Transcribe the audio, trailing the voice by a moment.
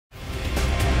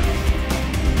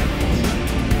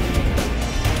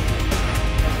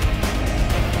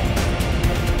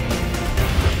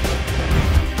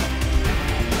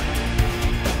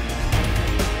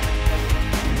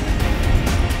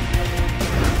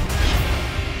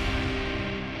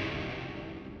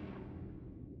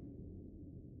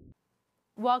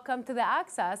Welcome to The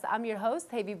Access. I'm your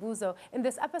host, Hayvi Bouzo. In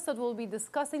this episode, we'll be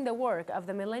discussing the work of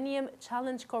the Millennium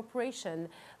Challenge Corporation,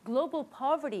 global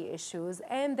poverty issues,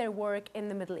 and their work in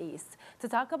the Middle East. To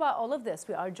talk about all of this,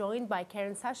 we are joined by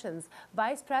Karen Sessions,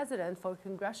 Vice President for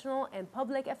Congressional and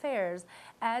Public Affairs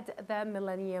at the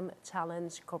Millennium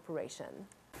Challenge Corporation.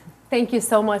 Thank you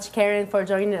so much, Karen, for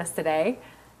joining us today.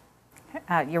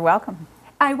 You're welcome.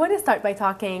 I want to start by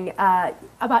talking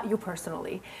about you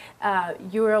personally.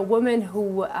 You're a woman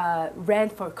who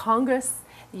ran for Congress.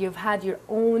 You've had your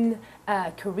own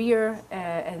career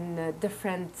in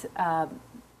different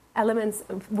elements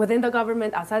within the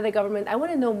government, outside the government. I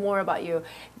want to know more about you.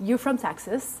 You're from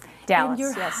Texas. Dallas, and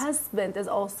your yes. husband is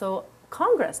also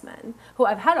congressman, who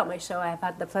I've had on my show. I've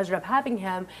had the pleasure of having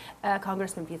him,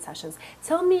 Congressman Pete Sessions.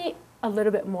 Tell me a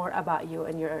little bit more about you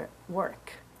and your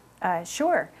work.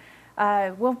 Sure.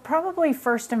 Well, probably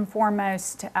first and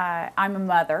foremost, I'm a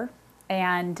mother,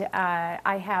 and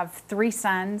I have 3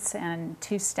 sons and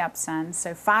 2 stepsons,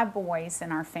 so 5 boys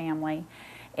in our family,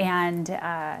 and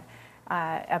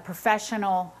a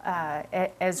professional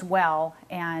as well,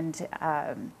 and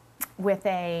with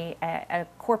a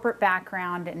corporate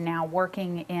background, and now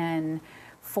working in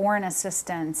foreign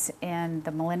assistance in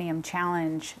the Millennium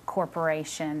Challenge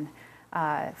Corporation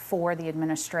for the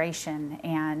administration,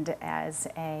 and as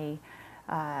a,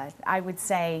 I would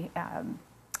say,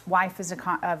 wife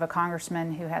of a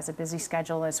congressman who has a busy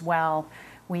schedule as well.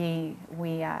 We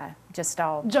just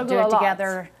all juggle do it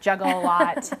together, juggle a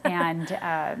lot, and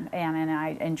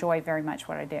I enjoy very much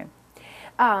what I do.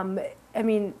 I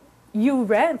mean, you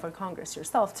ran for Congress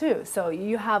yourself too, so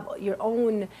you have your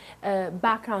own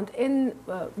background in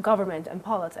government and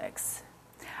politics.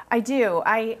 I do.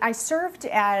 I served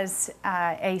as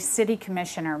a city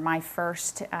commissioner, my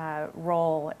first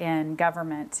role in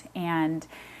government, and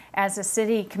as a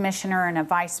city commissioner and a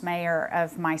vice mayor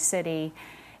of my city,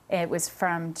 it was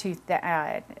from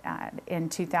in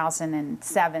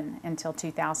 2007 until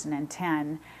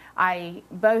 2010. I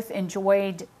both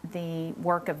enjoyed the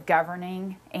work of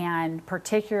governing, and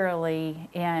particularly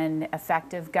in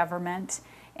effective government.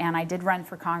 And I did run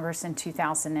for Congress in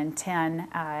 2010,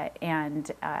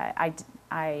 and I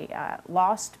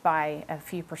lost by a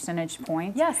few percentage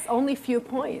points. Yes, only few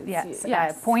points. Yes,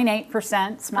 yes.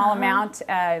 0.8%, small amount.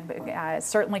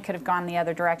 Certainly could have gone the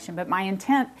other direction. But my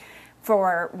intent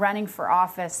for running for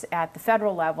office at the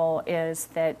federal level is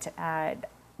that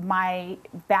my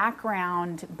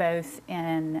background, both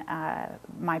in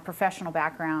my professional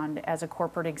background as a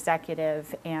corporate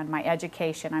executive and my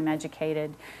education, I'm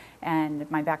educated, and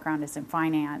my background is in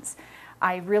finance.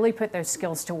 I really put those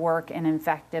skills to work in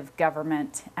effective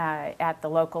government at the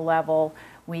local level.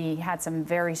 We had some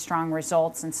very strong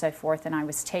results and so forth, and I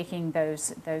was taking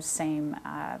those same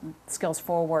skills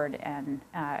forward and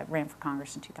ran for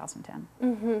Congress in 2010.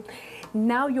 Mm-hmm.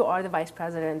 Now you are the Vice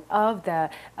President of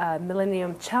the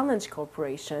Millennium Challenge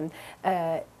Corporation.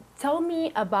 Tell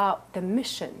me about the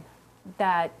mission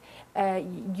that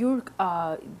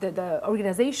the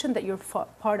organization that you're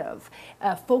part of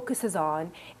focuses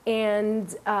on,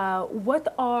 and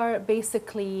what are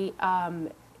basically,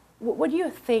 what do you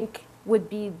think would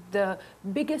be the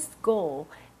biggest goal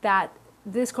that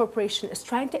this corporation is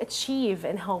trying to achieve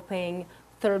in helping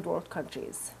third world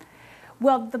countries?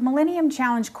 Well, the Millennium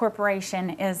Challenge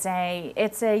Corporation is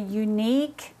it's a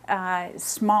unique,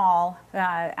 small,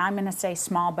 I'm going to say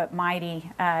small but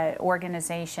mighty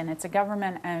organization. It's a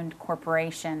government-owned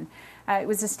corporation. It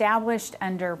was established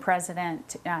under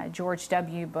President George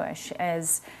W. Bush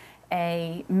as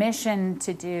a mission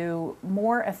to do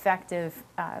more effective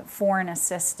foreign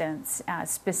assistance,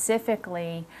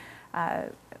 specifically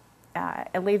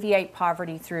alleviate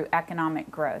poverty through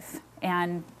economic growth.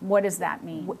 And what does that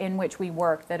mean? In which we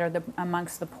work, that are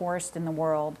amongst the poorest in the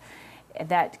world,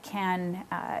 that can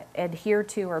adhere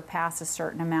to or pass a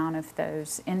certain amount of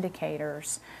those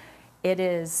indicators. It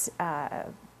is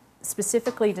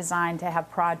specifically designed to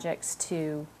have projects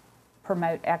to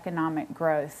promote economic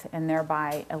growth and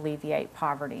thereby alleviate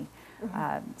poverty.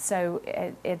 Mm-hmm. So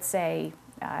it's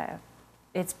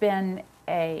been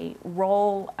a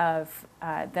role of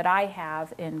that I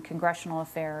have in congressional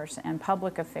affairs and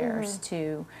public affairs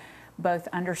to both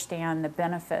understand the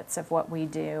benefits of what we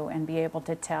do and be able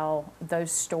to tell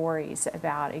those stories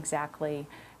about exactly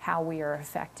how we are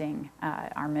affecting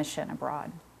our mission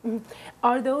abroad.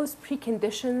 Are those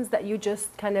preconditions that you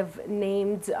just kind of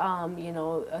named, you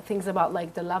know, things about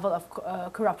like the level of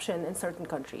corruption in certain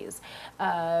countries,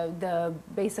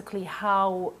 basically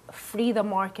how free the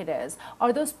market is,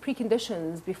 are those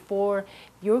preconditions before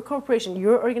your corporation,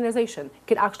 your organization,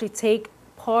 can actually take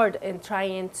part in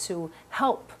trying to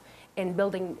help in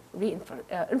building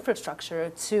infrastructure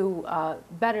to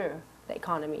better the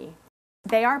economy?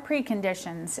 They are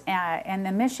preconditions, and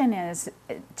the mission is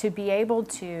to be able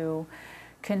to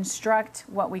construct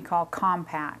what we call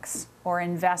compacts or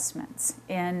investments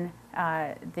in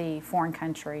the foreign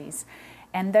countries.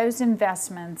 And those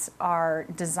investments are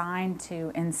designed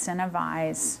to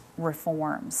incentivize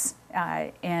reforms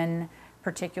in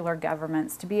particular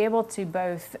governments to be able to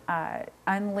both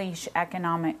unleash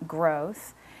economic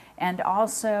growth and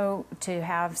also to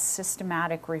have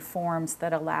systematic reforms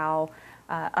that allow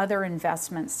other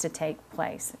investments to take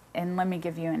place. And let me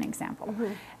give you an example.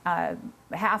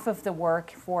 Half of the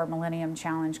work for Millennium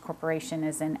Challenge Corporation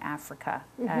is in Africa,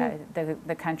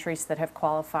 the countries that have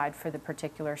qualified for the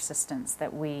particular assistance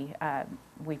that we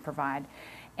provide.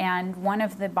 And one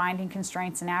of the binding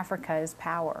constraints in Africa is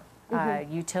power.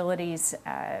 Utilities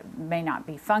may not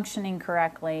be functioning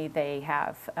correctly. They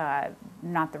have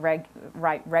not the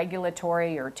right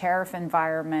regulatory or tariff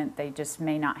environment. They just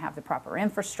may not have the proper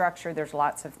infrastructure. There's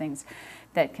lots of things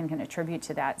that can contribute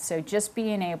to that. So just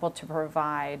being able to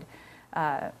provide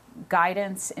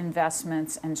guidance,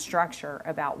 investments, and structure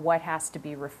about what has to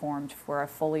be reformed for a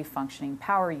fully functioning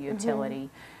power utility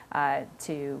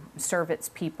to serve its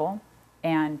people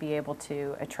and be able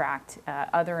to attract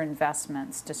other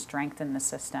investments to strengthen the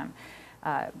system.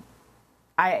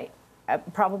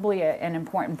 Probably an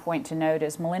important point to note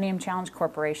is Millennium Challenge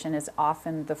Corporation is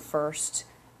often the first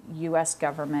U.S.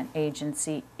 government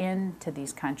agency into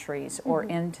these countries or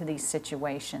into these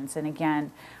situations. And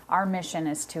again, our mission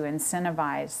is to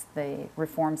incentivize the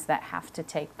reforms that have to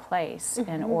take place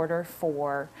in order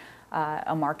for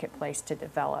a marketplace to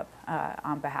develop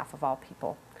on behalf of all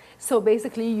people. So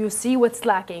basically, you see what's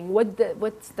lacking.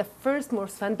 What's the first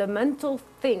most fundamental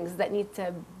things that need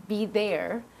to be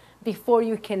there before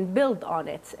you can build on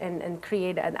it and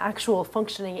create an actual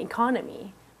functioning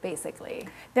economy, basically.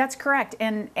 That's correct.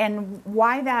 And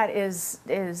why that is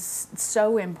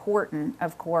so important,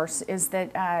 of course, is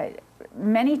that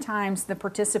many times the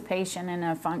participation in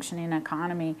a functioning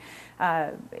economy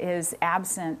is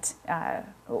absent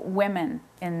women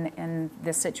in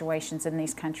the situations in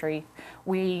these countries.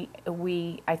 We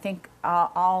I think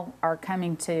all are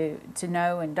coming to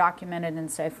know and documented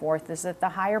and so forth is that the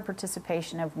higher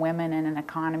participation of women in an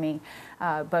economy,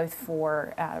 both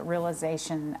for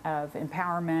realization of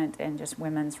empowerment and just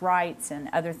women's rights and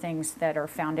other things that are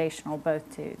foundational both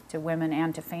to women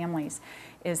and to families,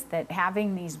 is that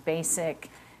having these basic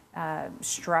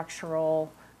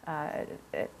structural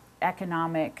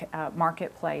economic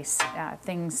marketplace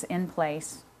things in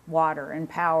place, water and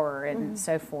power and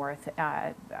so forth,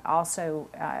 also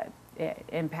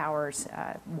empowers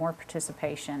more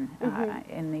participation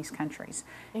in these countries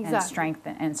and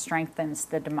strengthens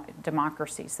the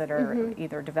democracies that are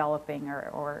either developing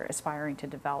or aspiring to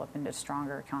develop into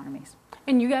stronger economies.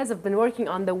 And you guys have been working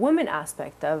on the women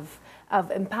aspect of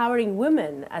empowering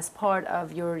women as part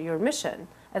of your mission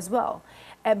as well.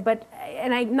 And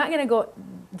I'm not going to go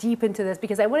deep into this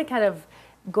because I want to kind of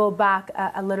go back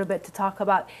a little bit to talk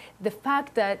about the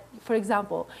fact that, for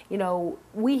example, you know,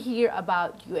 we hear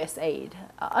about USAID,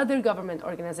 other government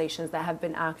organizations that have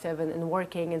been active and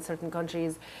working in certain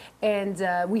countries,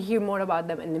 and we hear more about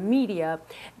them in the media.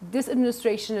 This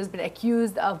administration has been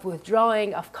accused of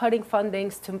withdrawing, of cutting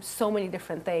fundings to so many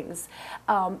different things.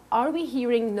 Are we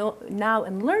hearing now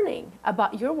and learning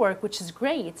about your work, which is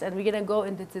great, and we're going to go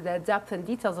into the depth and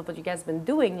details of what you guys have been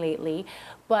doing lately,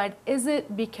 but is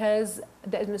it because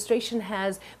the administration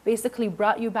has basically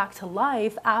brought you back to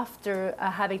life after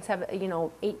having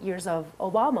 8 years of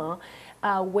Obama,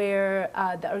 where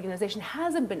the organization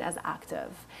hasn't been as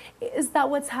active? Is that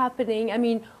what's happening? I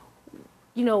mean,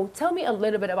 you know, tell me a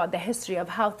little bit about the history of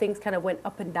how things kind of went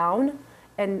up and down,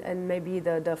 and maybe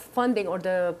the funding or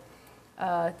the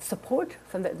support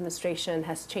from the administration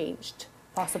has changed,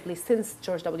 possibly since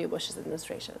George W. Bush's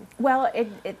administration. Well,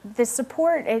 the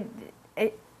support,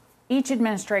 each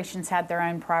administration's had their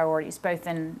own priorities, both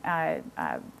in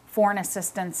foreign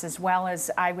assistance as well as,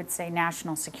 I would say,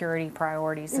 national security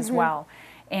priorities as well.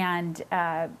 And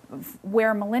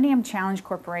where Millennium Challenge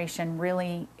Corporation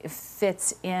really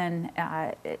fits in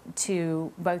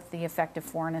to both the effective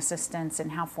foreign assistance and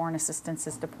how foreign assistance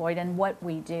is deployed and what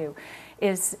we do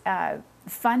is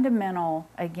fundamental.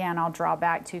 Again, I'll draw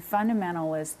back to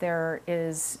fundamental is there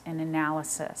is an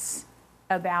analysis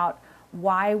about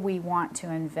why we want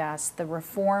to invest, the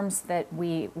reforms that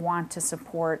we want to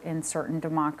support in certain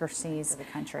democracies of the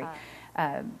country.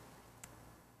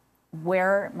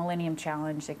 Where Millennium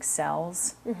Challenge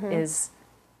excels is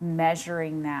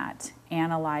measuring that,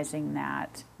 analyzing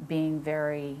that, being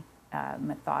very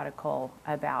methodical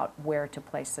about where to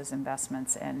place those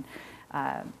investments. And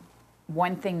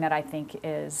one thing that I think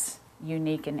is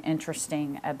unique and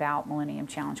interesting about Millennium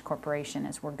Challenge Corporation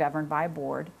is we're governed by a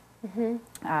board.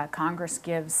 Congress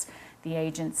gives the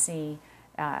agency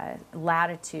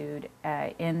latitude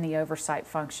in the oversight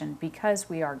function because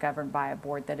we are governed by a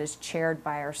board that is chaired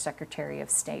by our Secretary of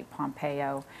State,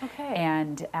 Pompeo,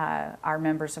 and our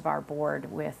members of our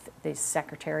board with the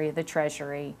Secretary of the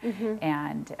Treasury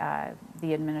and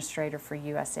the Administrator for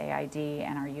USAID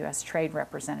and our U.S. Trade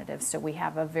Representatives. So we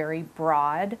have a very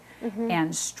broad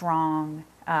and strong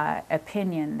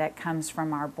opinion that comes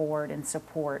from our board in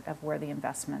support of where the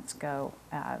investments go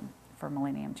for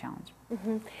Millennium Challenge.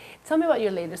 Tell me about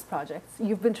your latest projects.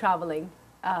 You've been traveling,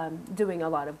 doing a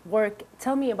lot of work.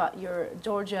 Tell me about your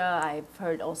Georgia. I've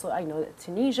heard also, I know that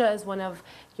Tunisia is one of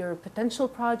your potential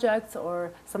projects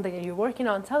or something that you're working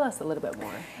on. Tell us a little bit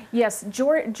more. Yes,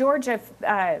 Georgia,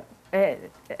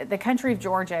 the country of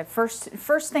Georgia,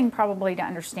 first thing probably to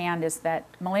understand is that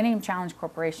Millennium Challenge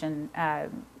Corporation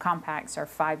compacts are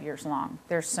 5 years long.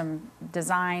 There's some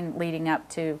design leading up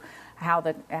to how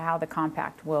the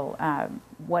compact will,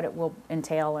 what it will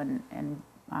entail and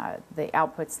the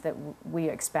outputs that we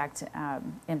expect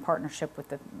in partnership with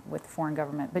the foreign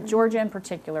government. But Georgia in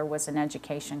particular was an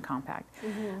education compact.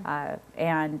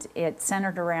 And it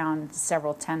centered around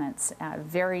several tenets.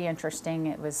 Very interesting.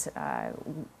 It was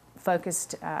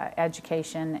focused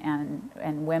education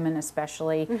and women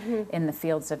especially in the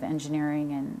fields of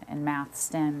engineering and math,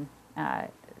 STEM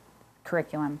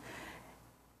curriculum.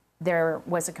 There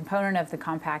was a component of the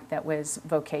compact that was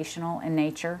vocational in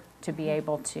nature, to be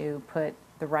able to put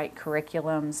the right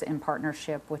curriculums in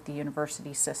partnership with the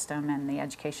university system and the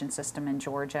education system in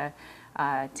Georgia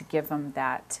to give them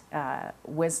that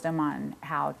wisdom on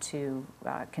how to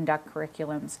conduct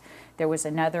curriculums. There was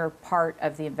another part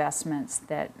of the investments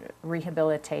that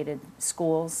rehabilitated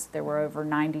schools. There were over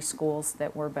 90 schools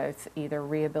that were both either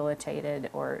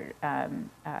rehabilitated or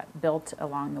built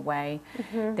along the way.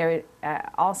 There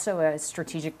also a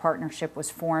strategic partnership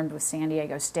was formed with San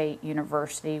Diego State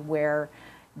University, where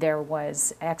there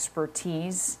was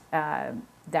expertise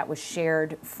that was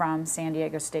shared from San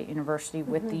Diego State University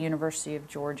with the University of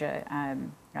Georgia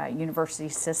university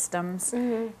systems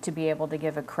to be able to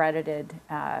give accredited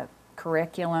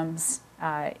curriculums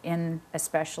in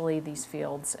especially these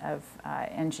fields of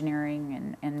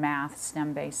engineering and math,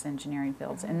 STEM-based engineering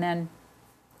fields. And then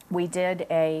we did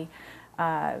a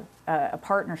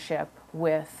partnership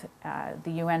with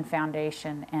the UN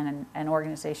Foundation and an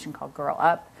organization called Girl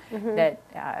Up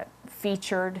that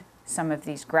featured some of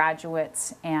these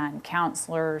graduates and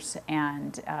counselors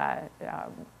and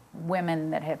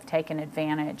women that have taken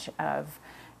advantage of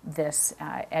this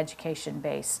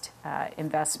education-based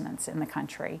investments in the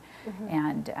country.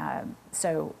 And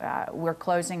so we're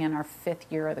closing in our 5th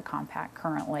year of the compact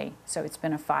currently. So it's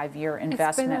been a 5-year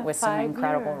investment with some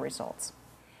incredible results.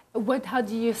 How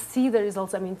do you see the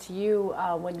results? I mean, to you,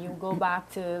 when you go back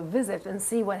to visit and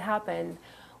see what happened,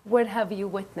 what have you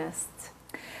witnessed?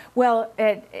 Well,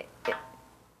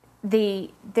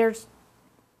 there's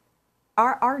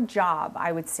our job,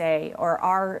 I would say, or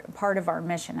our part of our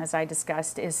mission, as I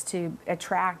discussed, is to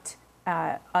attract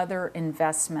other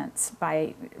investments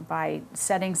by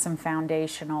setting some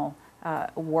foundational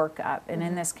work up. And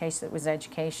in this case, it was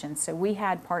education. So we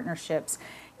had partnerships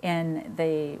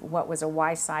in what was a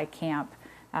YSI camp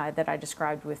that I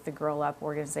described with the Girl Up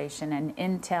organization, and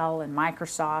Intel and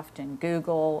Microsoft and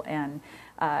Google and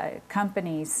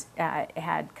companies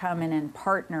had come in and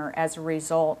partner as a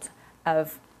result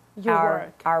of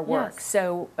our work. Yes.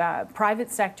 So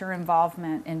private sector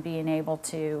involvement in being able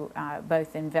to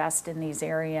both invest in these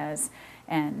areas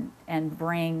and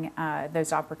bring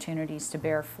those opportunities to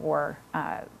bear for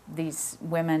these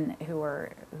women who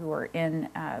are in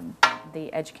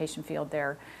the education field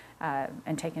there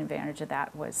and taking advantage of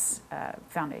that was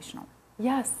foundational.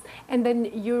 Yes, and then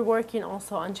you're working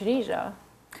also on Tunisia.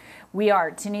 We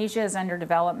are. Tunisia is under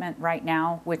development right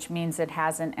now, which means it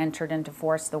hasn't entered into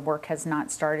force. The work has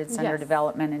not started. It's under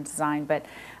development and design. But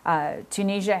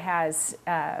Tunisia has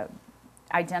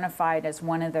identified as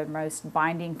one of the most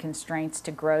binding constraints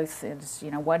to growth is,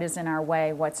 what is in our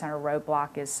way, what's our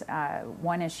roadblock is,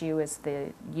 one issue is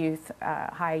the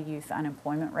high youth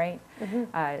unemployment rate.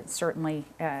 Certainly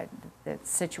the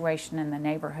situation in the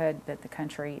neighborhood that the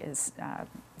country is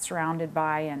surrounded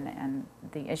by and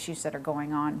the issues that are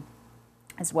going on,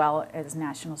 as well as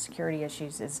national security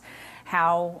issues, is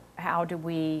how do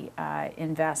we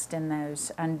invest in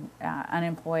those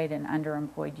unemployed and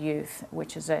underemployed youth,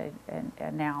 which is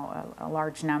now a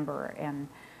large number. And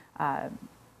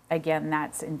again,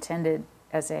 that's intended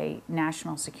a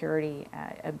national security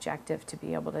objective to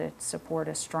be able to support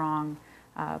a strong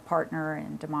partner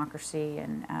in democracy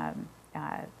and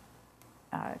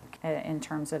in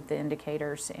terms of the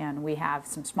indicators. And we have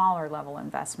some smaller level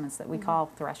investments that we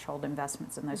call threshold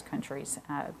investments in those countries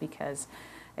because,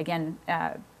 again,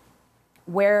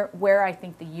 where I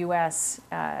think the U.S.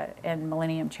 And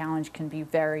Millennium Challenge can be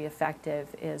very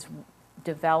effective is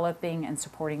developing and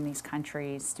supporting these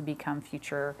countries to become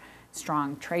future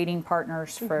strong trading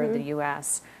partners for the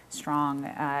U.S., strong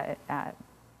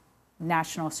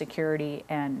national security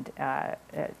and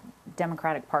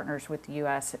democratic partners with the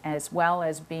U.S., as well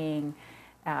as being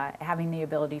having the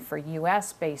ability for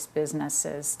U.S.-based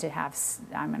businesses to have,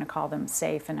 I'm going to call them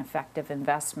safe and effective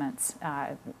investments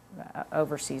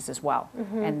overseas as well.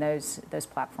 And those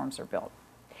platforms are built.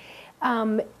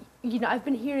 You know, I've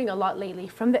been hearing a lot lately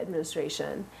from the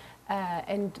administration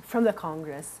and from the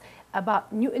Congress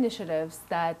about new initiatives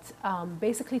that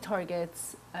basically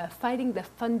targets fighting the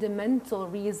fundamental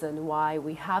reason why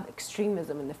we have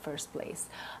extremism in the first place.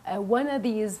 One of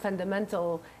these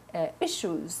fundamental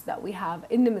issues that we have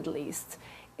in the Middle East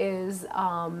is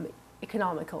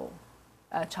economical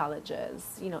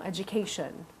challenges, you know,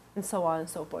 education, and so on and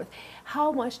so forth.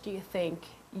 How much do you think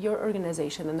your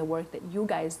organization and the work that you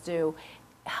guys do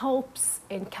helps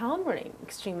in countering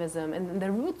extremism and the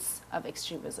roots of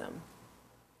extremism?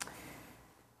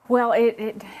 Well,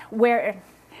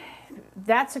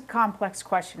 that's a complex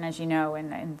question, as you know,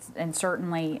 and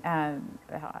certainly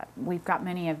we've got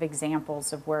many of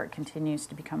examples of where it continues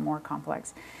to become more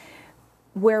complex.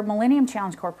 Where Millennium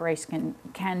Challenge Corporation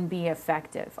can be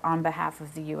effective on behalf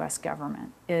of the U.S.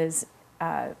 government is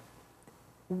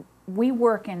we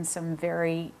work in some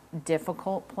very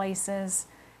difficult places,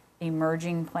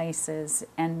 emerging places,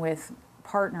 and with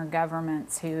partner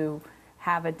governments who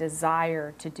have a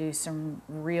desire to do some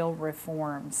real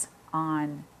reforms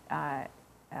on,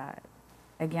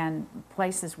 again,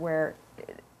 places where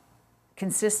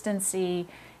consistency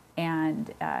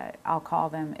and I'll call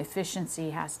them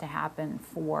efficiency has to happen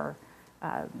for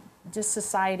just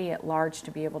society at large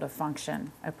to be able to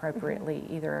function appropriately,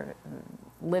 either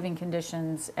living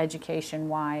conditions,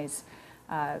 education-wise,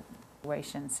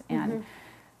 situations. And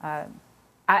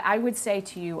I would say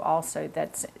to you also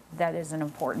that is an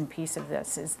important piece of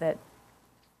this, is that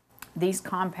these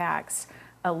compacts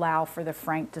allow for the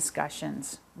frank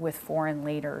discussions with foreign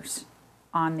leaders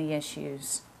on the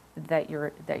issues that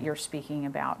you're speaking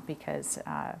about, because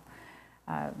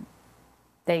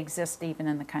they exist even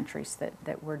in the countries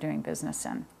that we're doing business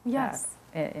in. Yes.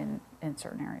 In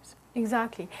certain areas.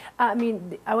 Exactly. I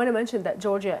mean, I want to mention that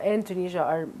Georgia and Tunisia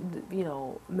are, you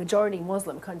know, majority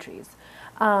Muslim countries.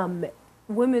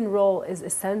 Women's role is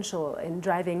essential in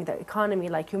driving the economy,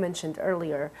 like you mentioned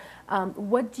earlier.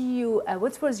 What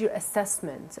was your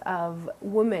assessment of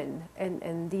women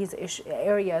in these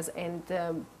areas,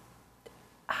 and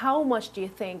how much do you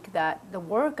think that the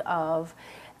work of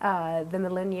the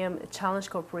Millennium Challenge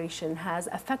Corporation has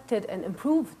affected and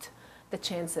improved the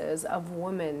chances of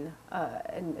women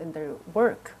in their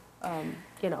work,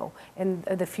 you know, in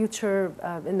the future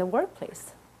in the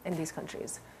workplace in these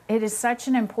countries? It is such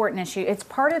an important issue. It's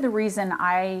part of the reason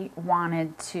I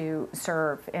wanted to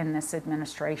serve in this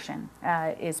administration,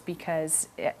 is because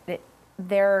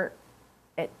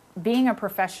being a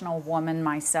professional woman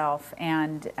myself,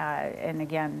 and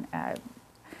again,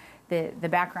 the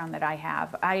background that I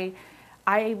have,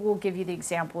 I will give you the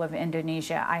example of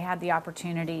Indonesia. I had the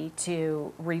opportunity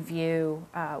to review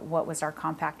what was our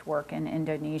compact work in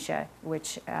Indonesia,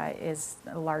 which is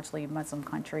a largely Muslim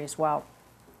country as well.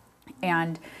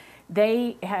 And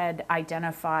they had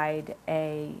identified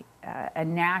a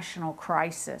national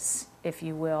crisis, if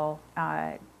you will,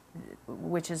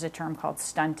 which is a term called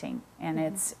stunting. And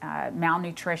it's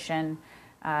malnutrition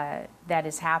that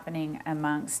is happening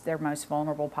amongst their most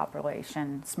vulnerable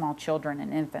population, small children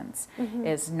and infants,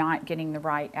 is not getting the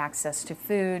right access to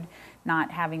food,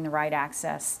 not having the right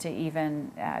access to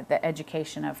even the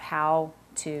education of how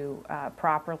to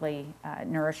properly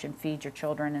nourish and feed your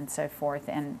children and so forth.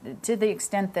 And to the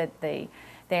extent that they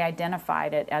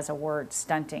identified it as a word,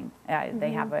 stunting,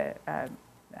 they have a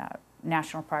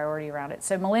national priority around it.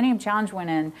 So Millennium Challenge went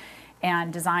in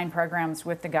and designed programs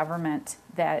with the government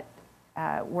that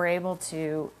were able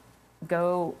to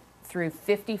go through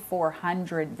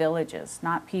 5,400 villages,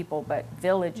 not people, but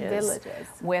villages.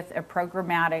 With a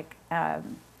programmatic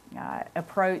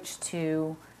approach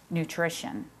to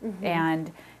nutrition.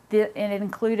 And it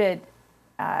included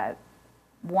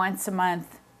once a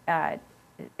month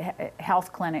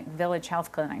health clinic, village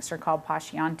health clinics. They're called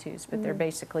pasyantus, but they're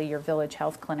basically your village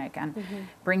health clinic, and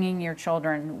bringing your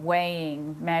children,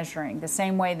 weighing, measuring, the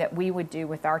same way that we would do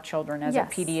with our children as a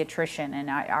pediatrician. And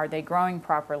are they growing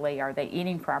properly? Are they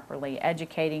eating properly?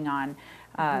 Educating on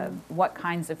what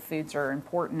kinds of foods are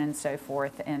important and so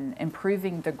forth, and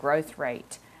improving the growth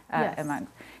rate among.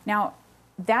 Now,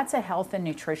 that's a health and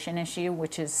nutrition issue,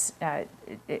 which is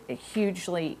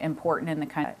hugely important in the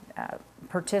country.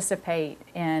 Participate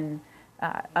in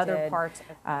other parts,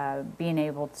 being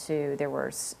able to, there were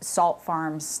salt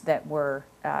farms that were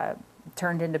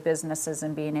turned into businesses,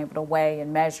 and being able to weigh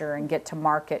and measure and get to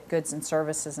market goods and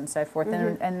services and so forth.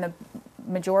 And the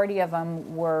majority of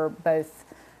them were both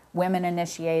women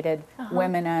initiated,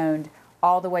 women owned,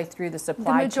 all the way through the supply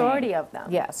chain. The majority of them.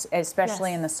 Yes,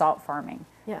 especially in the salt farming.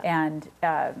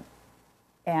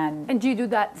 And do you do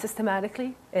that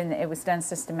systematically? And it was done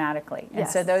systematically. And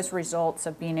so those results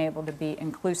of being able to be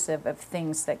inclusive of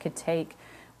things that could take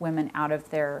women out of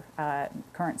their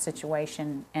current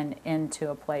situation and into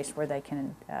a place where they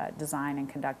can design and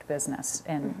conduct business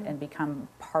and become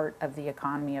part of the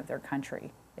economy of their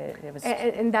country. It was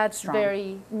and that's strong.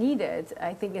 Very needed,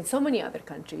 I think, in so many other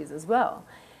countries as well.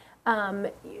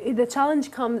 The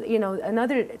challenge comes,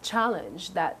 another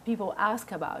challenge that people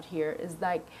ask about here is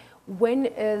like, when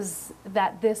is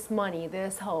that this money,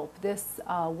 this help, this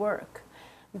work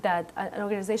that an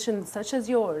organization such as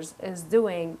yours is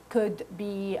doing could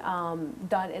be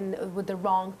done with the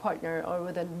wrong partner or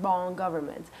with the wrong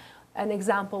government? An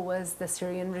example was the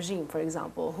Syrian regime, for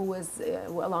example, who was,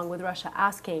 along with Russia,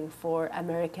 asking for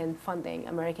American funding,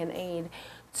 American aid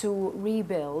to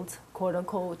rebuild, quote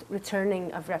unquote,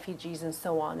 returning of refugees and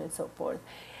so on and so forth.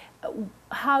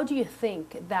 How do you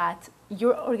think that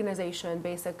your organization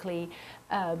basically,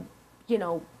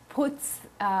 puts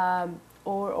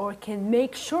or can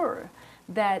make sure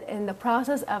that in the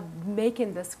process of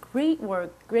making this great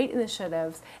work, great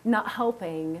initiatives, not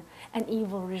helping an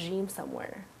evil regime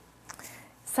somewhere,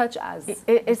 such as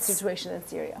the situation in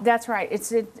Syria? That's right.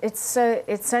 It's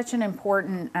such an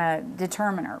important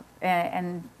determiner,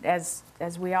 and as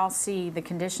we all see, the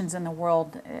conditions in the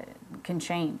world can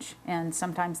change, and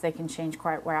sometimes they can change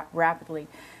quite rapidly.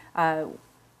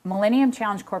 Millennium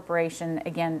Challenge Corporation,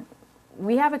 again,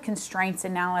 we have a constraints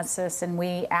analysis, and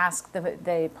we ask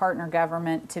the partner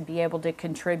government to be able to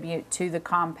contribute to the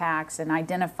compacts and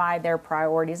identify their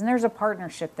priorities, and there's a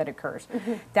partnership that occurs.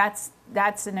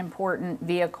 That's an important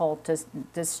vehicle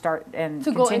to start and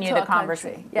to continue the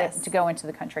conversation. To go into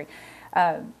the country.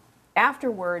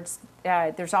 Afterwards,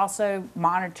 there's also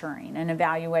monitoring and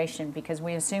evaluation, because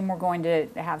we assume we're going to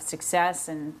have success,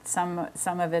 and some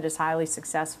of it is highly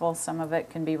successful, some of it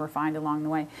can be refined along the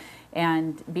way,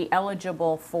 and be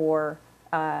eligible for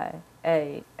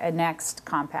a next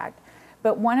compact.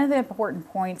 But one of the important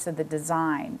points of the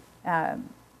design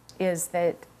is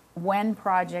that when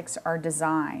projects are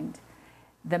designed,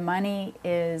 the money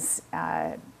is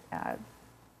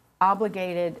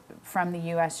obligated from the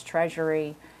U.S.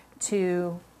 Treasury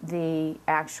to the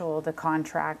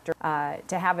contractor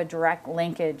to have a direct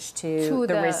linkage to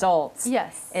the results.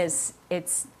 Yes,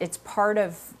 it's part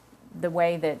of the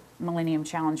way that Millennium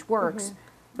Challenge works.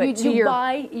 But you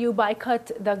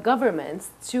cut the governments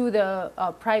to the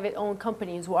private-owned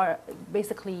companies who are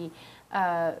basically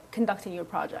conducting your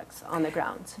projects on the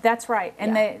ground. That's right,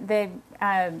 and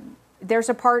there's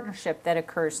a partnership that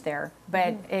occurs there,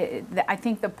 but I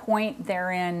think the point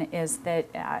therein is that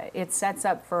it sets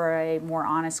up for a more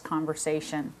honest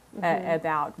conversation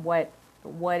about what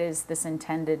is this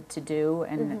intended to do,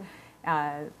 and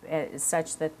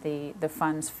such that the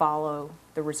funds follow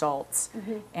the results.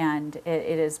 And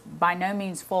it is by no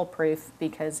means foolproof,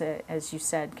 because as you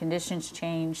said, conditions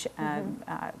change,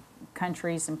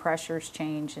 countries and pressures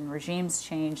change, and regimes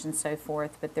change, and so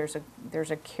forth. But there's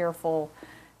a careful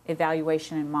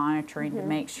evaluation and monitoring to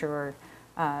make sure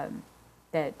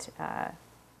that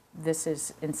this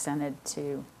is incented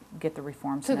to get the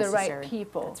reforms to necessary. the right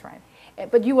people. That's right.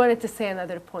 But you wanted to say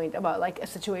another point about like a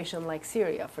situation like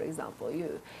Syria, for example.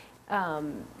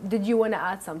 Did you want to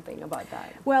add something about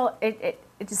that? Well,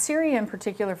 Syria in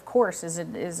particular, of course, is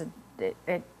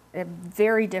a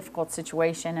very difficult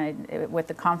situation with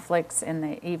the conflicts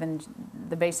and even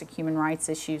the basic human rights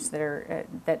issues that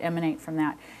emanate from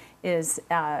that.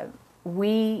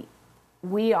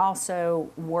 We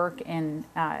also work in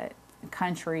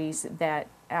countries that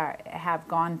have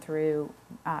gone through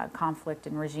conflict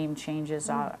and regime changes.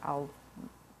 I'll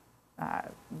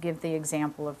give the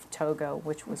example of Togo,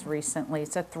 which was recently.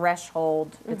 It's a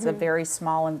threshold. It's a very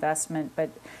small investment, but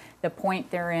the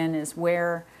point therein is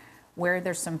where where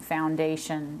there's some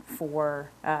foundation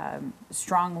for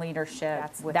strong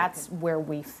leadership, that's where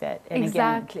we fit. And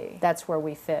exactly. Again, that's where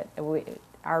we fit.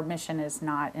 Our mission is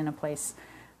not in a place,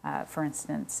 for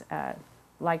instance,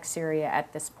 like Syria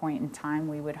at this point in time.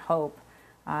 We would hope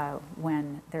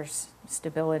when there's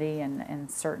stability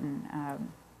and certain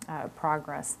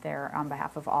progress there on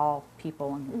behalf of all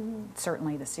people, and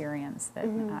certainly the Syrians,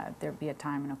 that there'd be a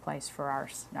time and a place for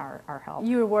our help.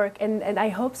 Your work, and I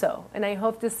hope so, and I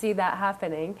hope to see that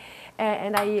happening.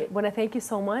 And I want to thank you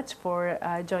so much for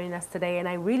joining us today, and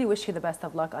I really wish you the best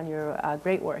of luck on your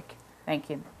great work. Thank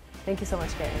you. Thank you so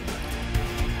much, Karen.